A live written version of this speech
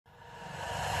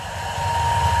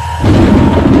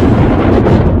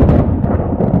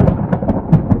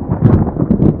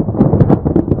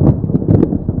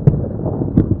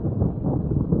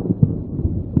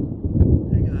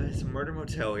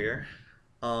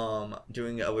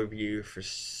doing a review for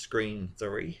Scream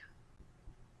 3.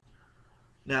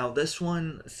 Now this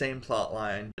one, same plot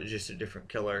line, just a different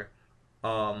killer.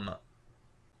 Um,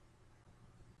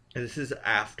 this is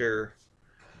after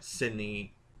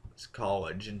Sydney's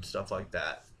college and stuff like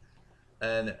that.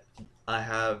 And I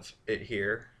have it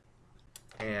here,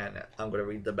 and I'm going to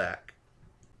read the back.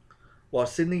 While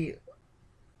Sydney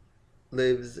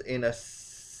lives in a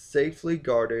safely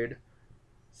guarded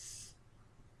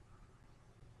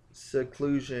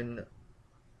seclusion,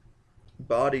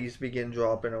 bodies begin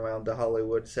dropping around the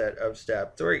Hollywood set of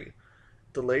Stab 3.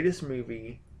 The latest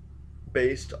movie,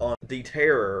 based on The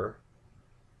Terror,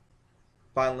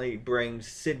 finally brings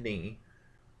Sydney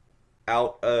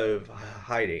out of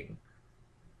hiding,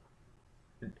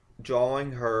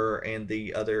 drawing her and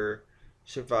the other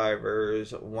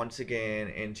survivors once again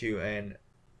into an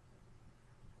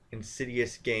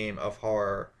insidious game of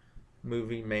horror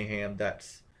movie mayhem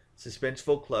that's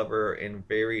suspenseful, clever, and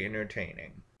very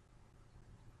entertaining.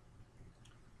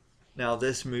 Now,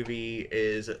 this movie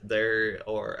is there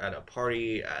or at a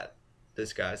party at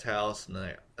this guy's house,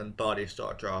 and bodies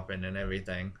start dropping and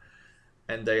everything.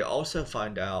 And they also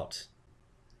find out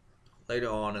later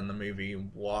on in the movie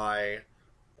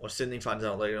Sydney finds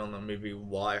out later on in the movie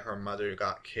why her mother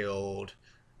got killed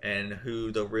and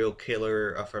who the real killer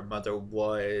of her mother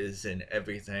was and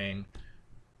everything.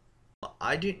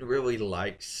 I didn't really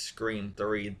like Scream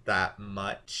 3 that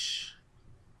much.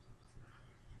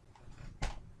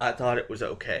 I thought it was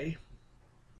okay,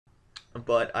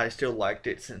 but I still liked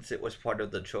it since it was part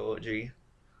of the trilogy.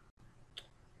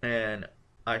 And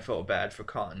I felt bad for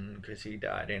Cotton because he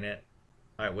died in it.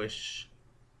 I wish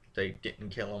they didn't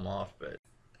kill him off, but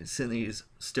Sydney's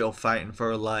still fighting for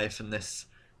her life in this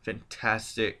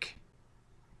fantastic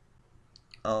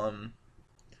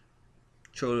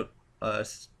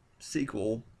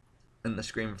sequel in the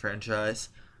Scream franchise,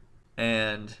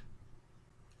 and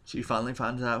she finally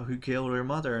finds out who killed her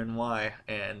mother and why,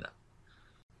 and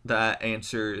that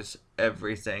answers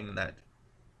everything, that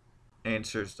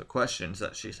answers the questions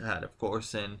that she's had, of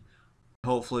course, and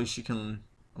hopefully she can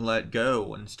let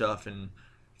go and stuff and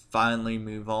finally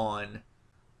move on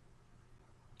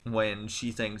when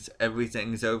she thinks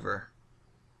everything's over.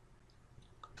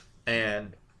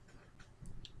 And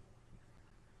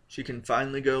she can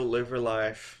finally go live her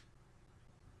life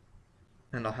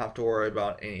and not have to worry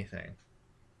about anything.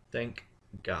 Thank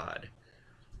God.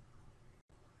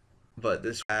 But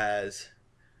this has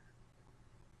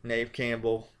Neve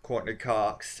Campbell, Courtney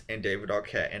Cox, and David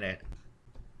Arquette in it.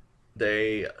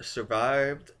 They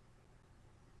survived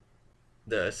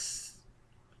the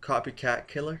copycat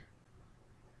killer,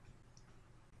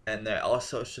 and they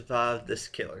also survived this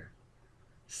killer.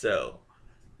 So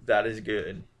that is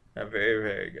good. Very,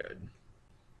 very good.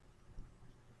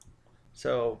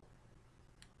 So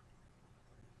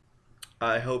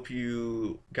I hope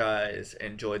you guys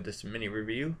enjoyed this mini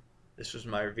review. This was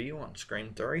my review on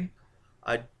Scream 3.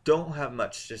 I don't have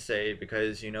much to say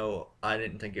because, I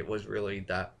didn't think it was really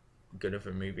that good of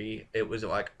a movie. It was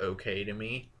like okay to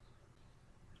me.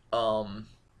 But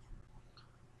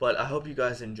I hope you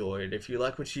guys enjoyed. If you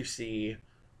like what you see,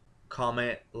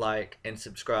 comment, like, and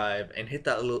subscribe, and hit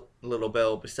that little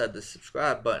bell beside the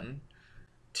subscribe button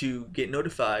to get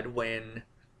notified when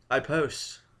I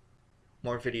post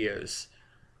more videos.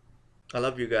 I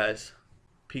love you guys.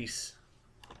 Peace.